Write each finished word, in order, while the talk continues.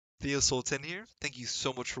TheoSolAten here. Thank you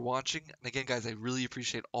so much for watching. And again, guys, I really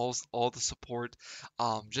appreciate all the support.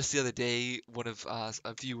 Just the other day, one of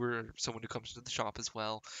a viewer, someone who comes to the shop as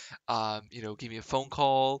well, gave me a phone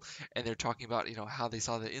call, and they're talking about, how they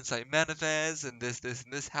saw the Insight manifest, and and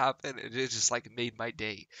this happened, and it just like made my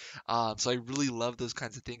day. So I really love those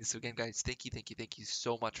kinds of things. So again, guys, thank you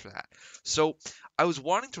so much for that. So I was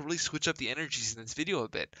wanting to really switch up the energies in this video a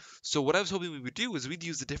bit. So what I was hoping we would do is we'd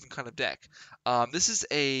use a different kind of deck. This is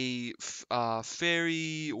a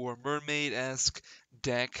fairy or mermaid-esque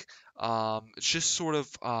deck. It's just sort of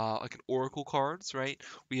like an oracle cards, right?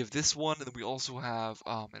 We have this one, and then we also have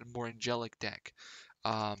a more angelic deck.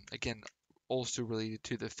 Again, also related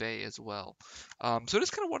to the Fae as well. So I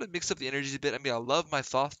just kind of want to mix up the energies a bit. I mean, I love my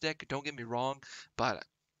Thoth deck, don't get me wrong, but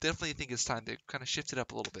definitely think it's time to kind of shift it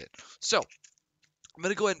up a little bit. So I'm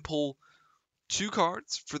going to go ahead and pull two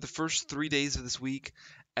cards for the first 3 days of this week,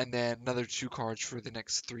 and then another two cards for the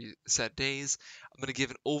next three set days. I'm going to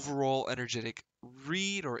give an overall energetic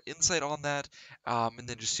read or insight on that, and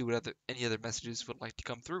then just see what any other messages would like to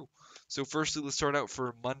come through. So firstly, let's start out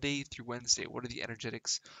for Monday through Wednesday. What are the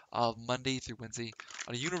energetics of Monday through Wednesday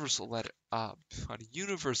on a universal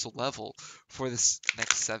level for this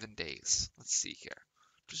next 7 days? Let's see here.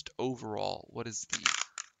 Just overall, what is the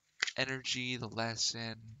energy, the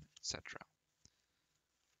lesson, etc.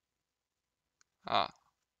 Ah,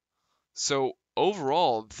 so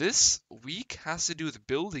overall, this week has to do with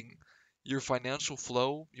building your financial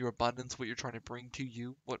flow, your abundance, what you're trying to bring to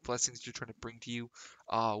you, what blessings you're trying to bring to you,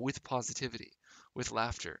 with positivity, with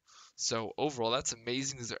laughter. So overall, that's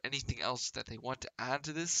amazing. Is there anything else that they want to add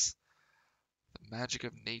to this? The magic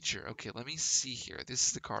of nature. Okay, let me see here. This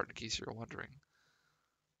is the card in case you're wondering.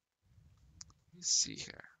 Let me see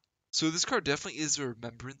here. So this card definitely is a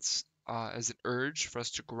remembrance, as an urge for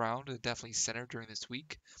us to ground and definitely center during this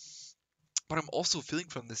week. What I'm also feeling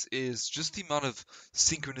from this is just the amount of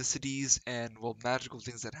synchronicities and, well, magical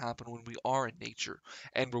things that happen when we are in nature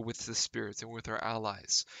and we're with the spirits and with our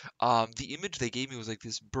allies. The image they gave me was like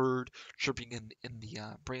this bird chirping in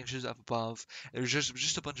the branches up above. There's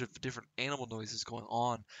just a bunch of different animal noises going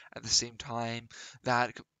on at the same time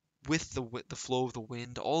that with the flow of the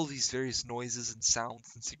wind, all of these various noises and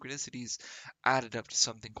sounds and synchronicities added up to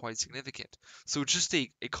something quite significant. So it's just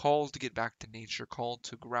a call to get back to nature, call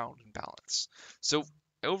to ground and balance. So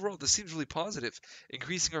overall, this seems really positive,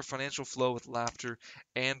 increasing our financial flow with laughter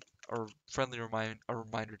and a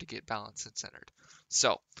reminder to get balanced and centered.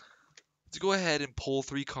 So let's go ahead and pull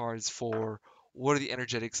three cards for what are the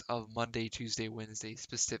energetics of Monday, Tuesday, Wednesday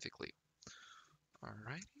specifically. All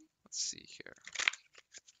right, let's see here.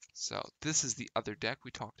 So this is the other deck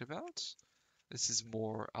we talked about. This is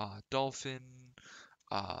more dolphin,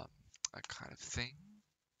 uh, a kind of thing.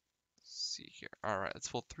 Let's see here. All right, let's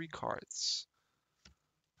pull three cards.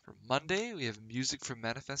 For Monday, we have music for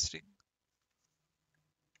manifesting.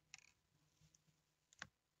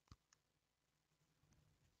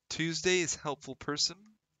 Tuesday is helpful person.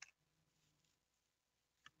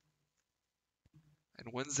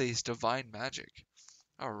 And Wednesday is divine magic.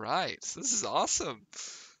 All right, so this is awesome.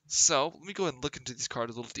 So let me go ahead and look into these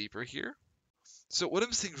cards a little deeper here. So what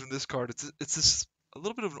I'm seeing from this card, it's this a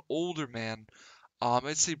little bit of an older man.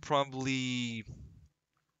 I'd say probably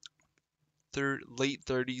late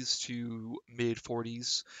 30s to mid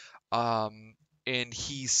 40s. And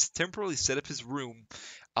he's temporarily set up his room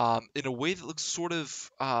in a way that looks sort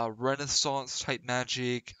of Renaissance type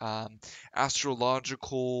magic,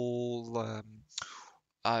 astrological,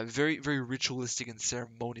 very, very ritualistic and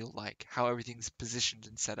ceremonial like, how everything's positioned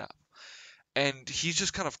and set up. And he's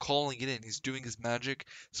just kind of calling it in. He's doing his magic.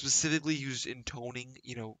 Specifically, he's intoning,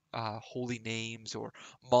 holy names or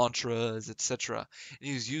mantras, etc. And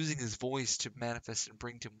he's using his voice to manifest and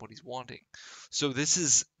bring to him what he's wanting. So this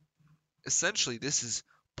is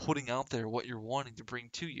putting out there what you're wanting to bring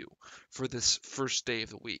to you for this first day of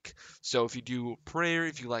the week. So if you do prayer,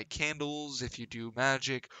 if you light candles, if you do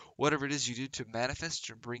magic, whatever it is you do to manifest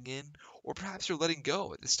or bring in, or perhaps you're letting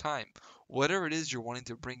go at this time, whatever it is you're wanting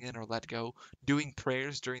to bring in or let go, doing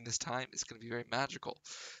prayers during this time is going to be very magical.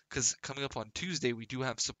 Because coming up on Tuesday, we do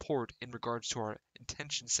have support in regards to our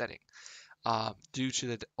intention setting, due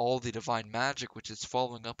to all the divine magic which is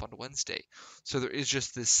following up on Wednesday. So there is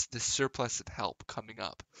just this surplus of help coming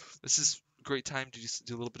up. This is a great time to just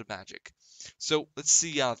do a little bit of magic. So let's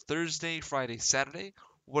see, Thursday, Friday, Saturday.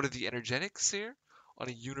 What are the energetics here on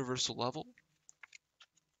a universal level?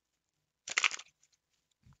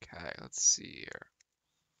 Okay, let's see here.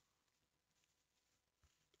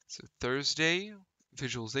 So Thursday,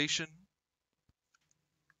 visualization.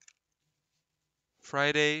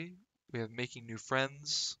 Friday, we have making new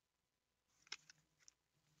friends.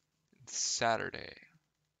 Saturday,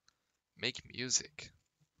 make music.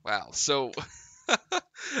 Wow. So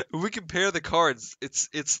when we compare the cards,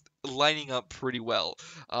 it's lining up pretty well.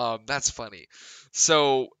 That's funny.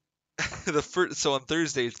 So so on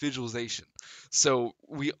Thursday it's visualization. So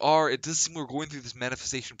it does seem we're going through this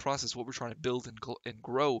manifestation process. What we're trying to build and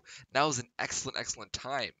grow now is an excellent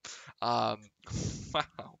time. Um,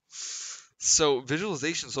 wow. So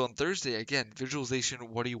visualization. So on Thursday again, visualization.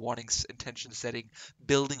 What are you wanting? Intention setting,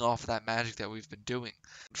 building off of that magic that we've been doing.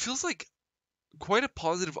 It feels like quite a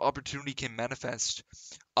positive opportunity can manifest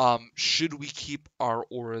should we keep our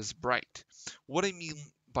auras bright. What I mean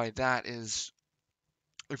by that is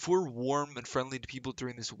if we're warm and friendly to people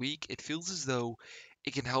during this week, it feels as though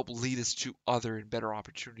it can help lead us to other and better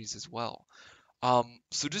opportunities as well.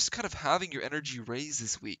 So just kind of having your energy raised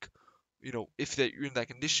this week, if that you're in that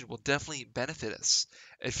condition, will definitely benefit us.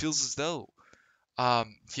 It feels as though,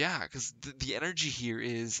 yeah, because the energy here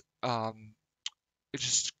is it's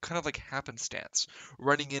just kind of like happenstance,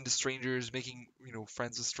 running into strangers, making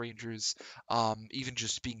friends with strangers, even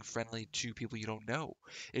just being friendly to people you don't know.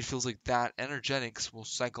 It feels like that energetics will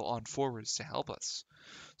cycle on forwards to help us.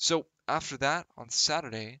 So after that, on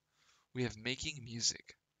Saturday, we have making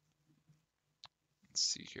music. Let's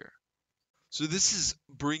see here. So this is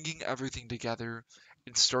bringing everything together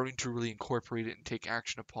and starting to really incorporate it and take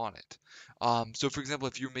action upon it. So for example,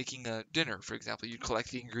 if you're making a dinner, for example, you collect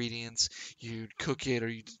the ingredients, you cook it, or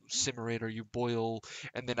you simmer it, or you boil,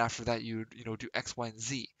 and then after that you do X, Y, and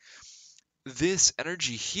Z. This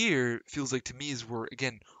energy here feels like to me is we're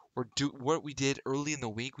do what we did early in the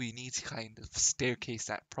week. We need to kind of staircase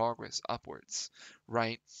that progress upwards,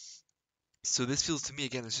 right? So this feels to me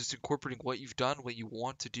again, it's just incorporating what you've done, what you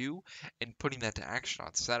want to do, and putting that to action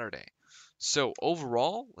on Saturday. So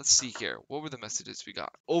overall, let's see here. What were the messages we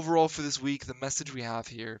got? Overall for this week, the message we have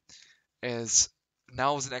here is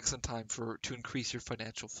now is an excellent time to increase your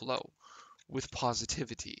financial flow with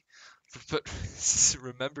positivity. But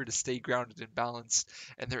remember to stay grounded and balanced.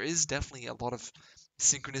 And there is definitely a lot of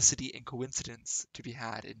synchronicity and coincidence to be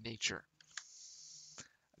had in nature.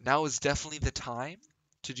 Now is definitely the time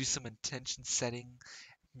to do some intention setting,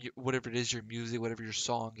 whatever it is your music, whatever your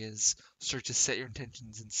song is, start to set your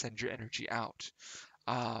intentions and send your energy out.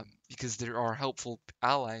 Because there are helpful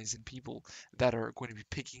allies and people that are going to be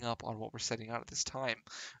picking up on what we're setting out at this time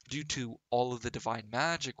due to all of the divine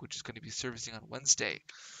magic, which is going to be servicing on Wednesday.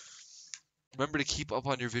 Remember to keep up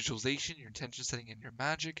on your visualization, your intention setting, and your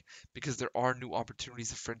magic because there are new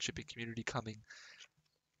opportunities of friendship and community coming.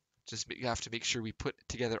 Just you have to make sure we put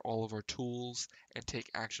together all of our tools and take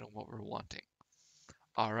action on what we're wanting.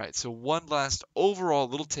 All right, so one last overall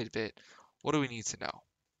little tidbit. What do we need to know?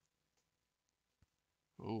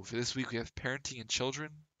 Ooh, for this week we have parenting and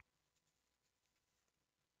children,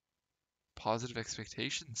 positive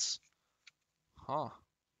expectations. Huh.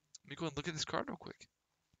 Let me go and look at this card real quick.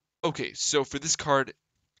 Okay, so for this card,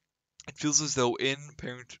 it feels as though in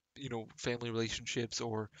family relationships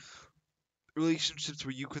or relationships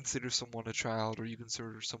where you consider someone a child or you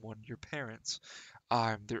consider someone your parents,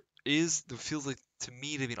 there feels like to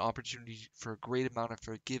me to be an opportunity for a great amount of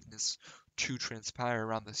forgiveness to transpire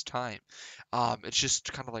around this time. It's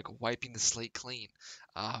just kind of like wiping the slate clean,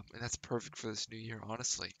 and that's perfect for this new year,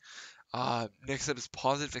 honestly. Next up is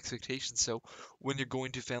positive expectations. So when you're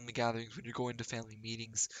going to family gatherings, when you're going to family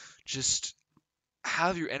meetings, just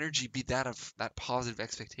have your energy be that of that positive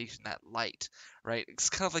expectation, that light, right?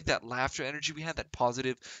 It's kind of like that laughter energy we had, that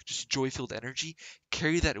positive, just joy-filled energy.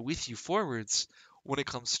 Carry that with you forwards when it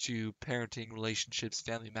comes to parenting, relationships,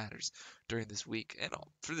 family matters during this week and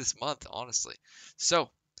for this month, honestly.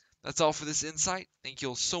 So that's all for this insight. Thank you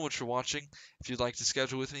all so much for watching. If you'd like to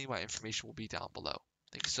schedule with me, my information will be down below.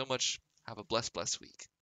 Thank you so much. Have a blessed week.